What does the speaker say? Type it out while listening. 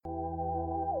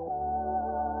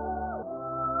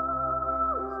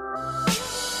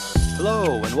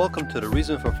Hello, and welcome to the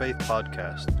Reason for Faith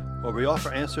podcast, where we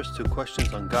offer answers to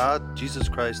questions on God, Jesus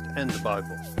Christ, and the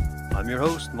Bible. I'm your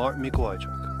host, Martin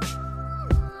Mikołajczuk.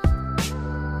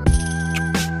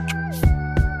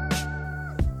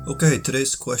 Okay,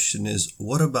 today's question is,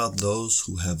 what about those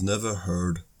who have never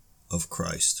heard of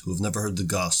Christ, who have never heard the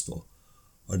gospel?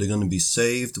 Are they going to be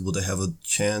saved? Will they have a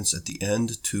chance at the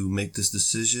end to make this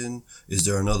decision? Is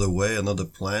there another way, another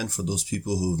plan for those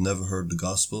people who have never heard the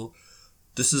gospel?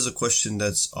 This is a question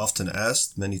that's often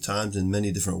asked many times in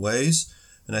many different ways,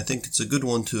 and I think it's a good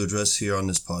one to address here on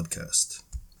this podcast.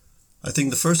 I think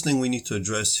the first thing we need to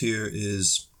address here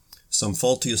is some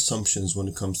faulty assumptions when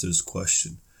it comes to this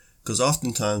question. Because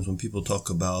oftentimes when people talk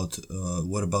about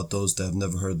what about those that have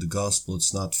never heard the gospel,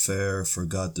 it's not fair for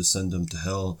God to send them to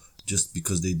hell just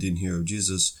because they didn't hear of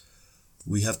Jesus,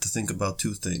 we have to think about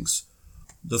two things.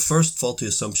 The first faulty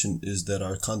assumption is that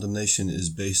our condemnation is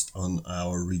based on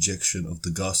our rejection of the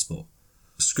gospel.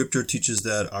 Scripture teaches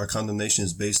that our condemnation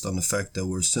is based on the fact that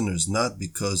we're sinners, not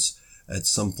because at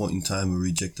some point in time we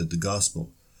rejected the gospel.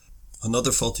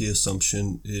 Another faulty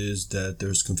assumption is that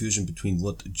there's confusion between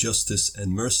what justice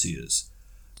and mercy is.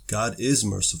 God is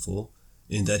merciful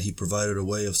in that He provided a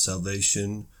way of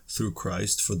salvation through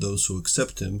Christ for those who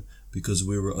accept Him because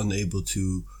we were unable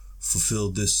to fulfill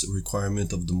this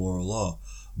requirement of the moral law.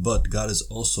 But God is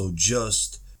also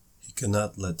just. He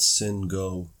cannot let sin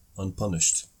go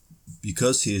unpunished.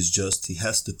 Because He is just, He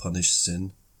has to punish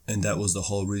sin, and that was the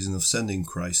whole reason of sending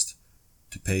Christ,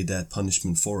 to pay that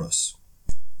punishment for us.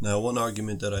 Now, one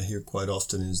argument that I hear quite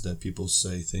often is that people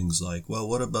say things like, well,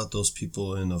 what about those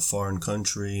people in a foreign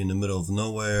country in the middle of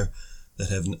nowhere that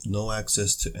have no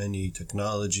access to any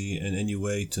technology and any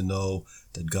way to know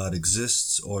that God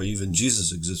exists, or even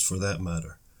Jesus exists for that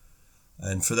matter?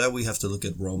 And for that we have to look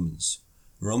at Romans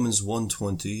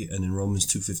 1:20, and in Romans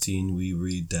 2:15 we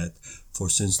read that, "For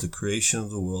since the creation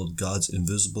of the world, God's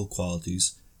invisible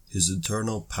qualities, His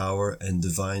eternal power and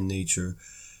divine nature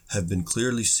have been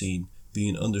clearly seen,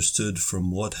 being understood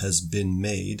from what has been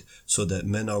made, so that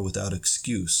men are without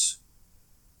excuse.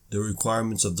 The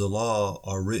requirements of the law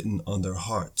are written on their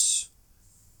hearts."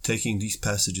 Taking these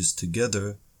passages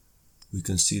together, we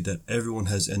can see that everyone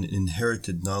has an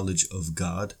inherited knowledge of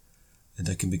God, and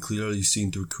that can be clearly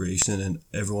seen through creation, and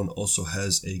everyone also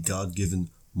has a God-given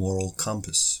moral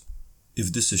compass.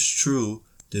 If this is true,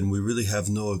 then we really have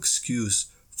no excuse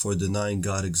for denying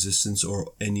God's existence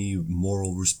or any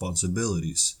moral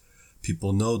responsibilities.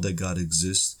 People know that God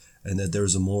exists and that there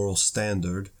is a moral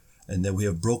standard, and that we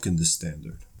have broken this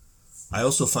standard. I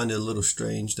also find it a little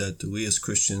strange that we as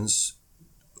Christians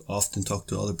often talk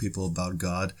to other people about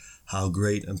God, how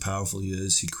great and powerful He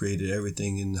is. He created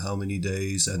everything in how many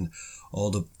days, and all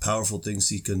the powerful things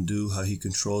He can do, how He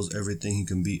controls everything, He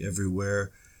can be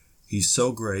everywhere. He's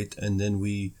so great, and then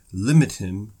we limit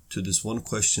Him to this one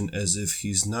question as if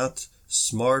He's not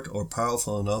smart or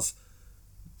powerful enough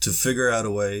to figure out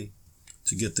a way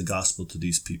to get the gospel to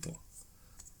these people.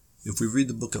 If we read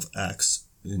the book of Acts,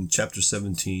 in chapter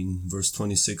 17, verse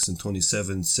 26 and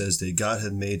 27 says that God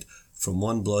had made from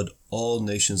one blood all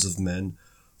nations of men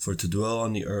for to dwell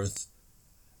on the earth,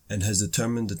 and has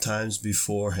determined the times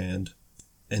beforehand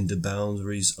and the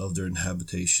boundaries of their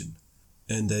habitation,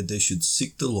 and that they should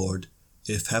seek the Lord,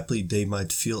 if haply they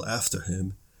might feel after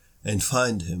Him, and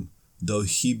find Him, though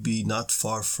He be not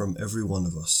far from every one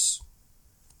of us.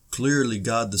 Clearly,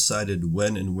 God decided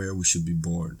when and where we should be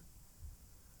born.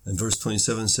 And verse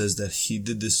 27 says that He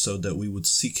did this so that we would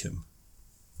seek Him.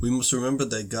 We must remember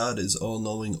that God is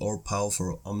all-knowing,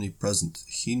 all-powerful, omnipresent.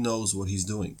 He knows what He's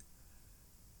doing.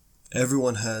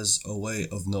 Everyone has a way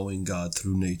of knowing God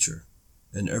through nature,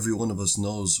 and every one of us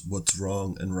knows what's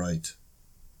wrong and right.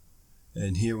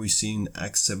 And here we see in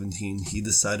Acts 17, He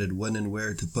decided when and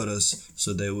where to put us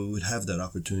so that we would have that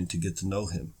opportunity to get to know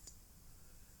Him.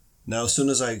 Now, as soon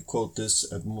as I quote this,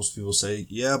 most people say,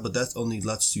 yeah, but that only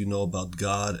lets you know about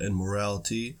God and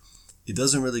morality. It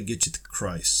doesn't really get you to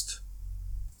Christ.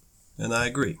 And I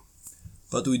agree.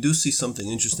 But we do see something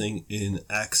interesting in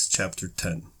Acts chapter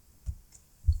 10.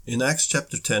 In Acts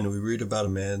chapter 10, we read about a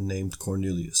man named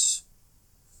Cornelius.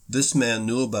 This man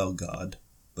knew about God,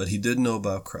 but he didn't know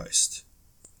about Christ.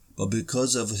 But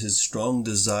because of his strong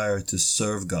desire to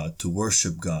serve God, to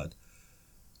worship God,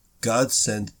 God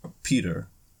sent Peter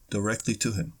directly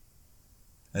to him.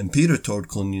 And Peter told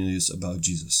Cornelius about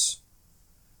Jesus.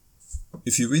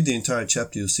 If you read the entire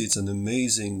chapter, you'll see it's an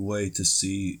amazing way to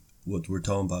see what we're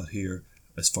talking about here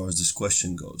as far as this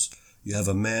question goes. You have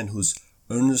a man who's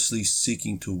earnestly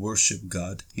seeking to worship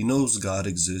God. He knows God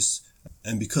exists,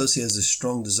 and because he has a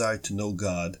strong desire to know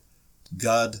God,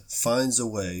 God finds a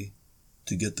way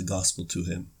to get the gospel to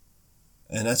him.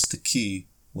 And that's the key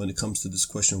when it comes to this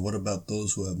question, what about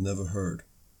those who have never heard?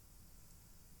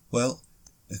 Well,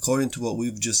 according to what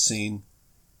we've just seen,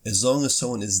 as long as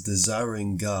someone is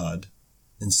desiring God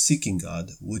and seeking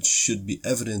God, which should be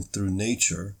evident through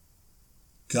nature,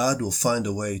 God will find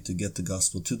a way to get the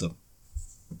gospel to them.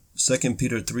 2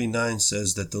 Peter 3:9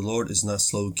 says that the Lord is not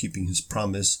slow in keeping his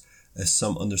promise, as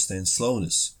some understand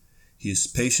slowness. He is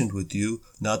patient with you,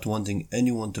 not wanting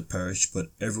anyone to perish,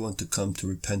 but everyone to come to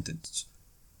repentance.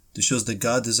 This shows that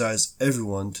God desires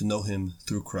everyone to know him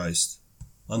through Christ.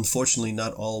 Unfortunately,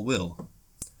 not all will.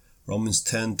 Romans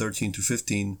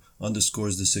 10:13-15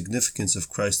 underscores the significance of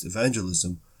Christ's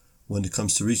evangelism when it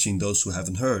comes to reaching those who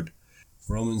haven't heard.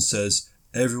 Romans says,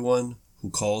 everyone who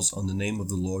calls on the name of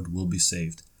the Lord will be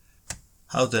saved.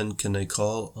 How then can they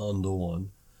call on the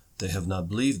one they have not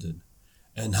believed in?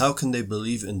 And how can they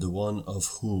believe in the one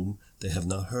of whom they have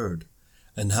not heard?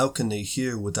 And how can they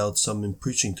hear without someone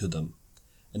preaching to them?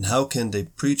 And how can they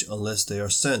preach unless they are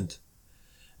sent?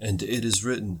 And it is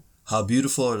written, how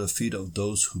beautiful are the feet of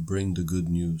those who bring the good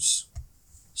news.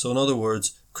 So in other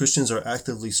words, Christians are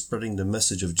actively spreading the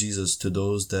message of Jesus to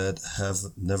those that have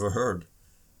never heard.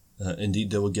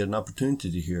 Indeed, they will get an opportunity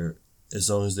to hear. As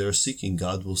long as they are seeking,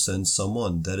 God will send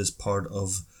someone. That is part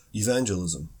of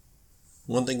evangelism.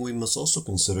 One thing we must also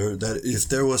consider, that if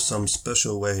there was some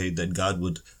special way that God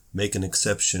would make an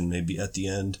exception, maybe at the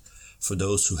end, for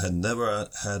those who had never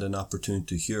had an opportunity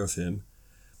to hear of him,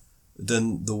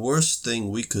 then the worst thing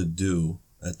we could do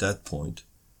at that point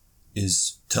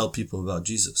is tell people about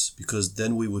Jesus, because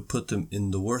then we would put them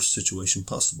in the worst situation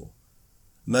possible.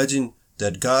 Imagine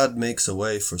that God makes a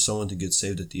way for someone to get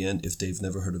saved at the end if they've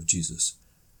never heard of Jesus.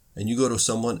 And you go to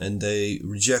someone and they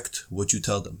reject what you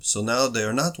tell them. So now they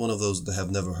are not one of those that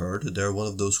have never heard. They're one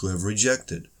of those who have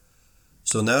rejected.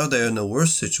 So now they are in the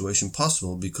worst situation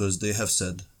possible because they have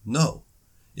said no.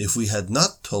 If we had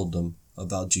not told them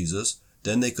about Jesus,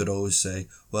 then they could always say,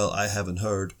 well, I haven't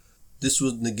heard. This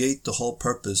would negate the whole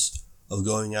purpose of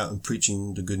going out and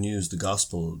preaching the good news, the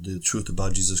gospel, the truth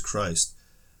about Jesus Christ.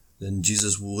 Then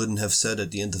Jesus wouldn't have said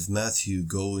at the end of Matthew,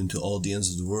 go into all the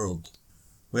ends of the world.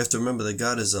 We have to remember that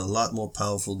God is a lot more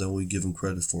powerful than we give him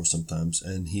credit for sometimes,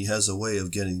 and he has a way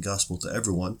of getting the gospel to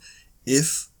everyone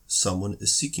if someone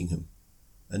is seeking him.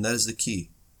 And that is the key.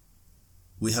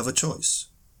 We have a choice.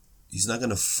 He's not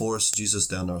going to force Jesus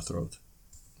down our throat.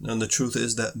 And the truth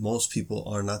is that most people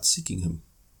are not seeking him.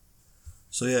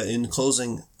 So in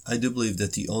closing, I do believe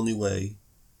that the only way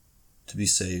to be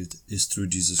saved is through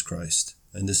Jesus Christ.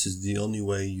 And this is the only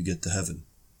way you get to heaven.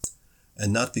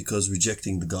 And not because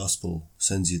rejecting the gospel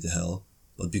sends you to hell,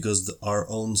 but because our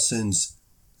own sins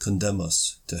condemn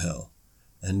us to hell.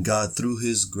 And God, through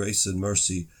his grace and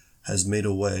mercy, has made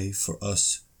a way for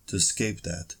us to escape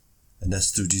that. And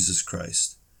that's through Jesus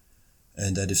Christ.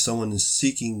 And that if someone is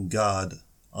seeking God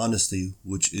honestly,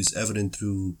 which is evident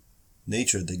through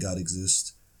nature that God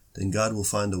exists, then God will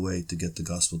find a way to get the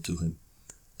gospel to him.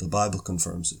 The Bible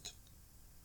confirms it.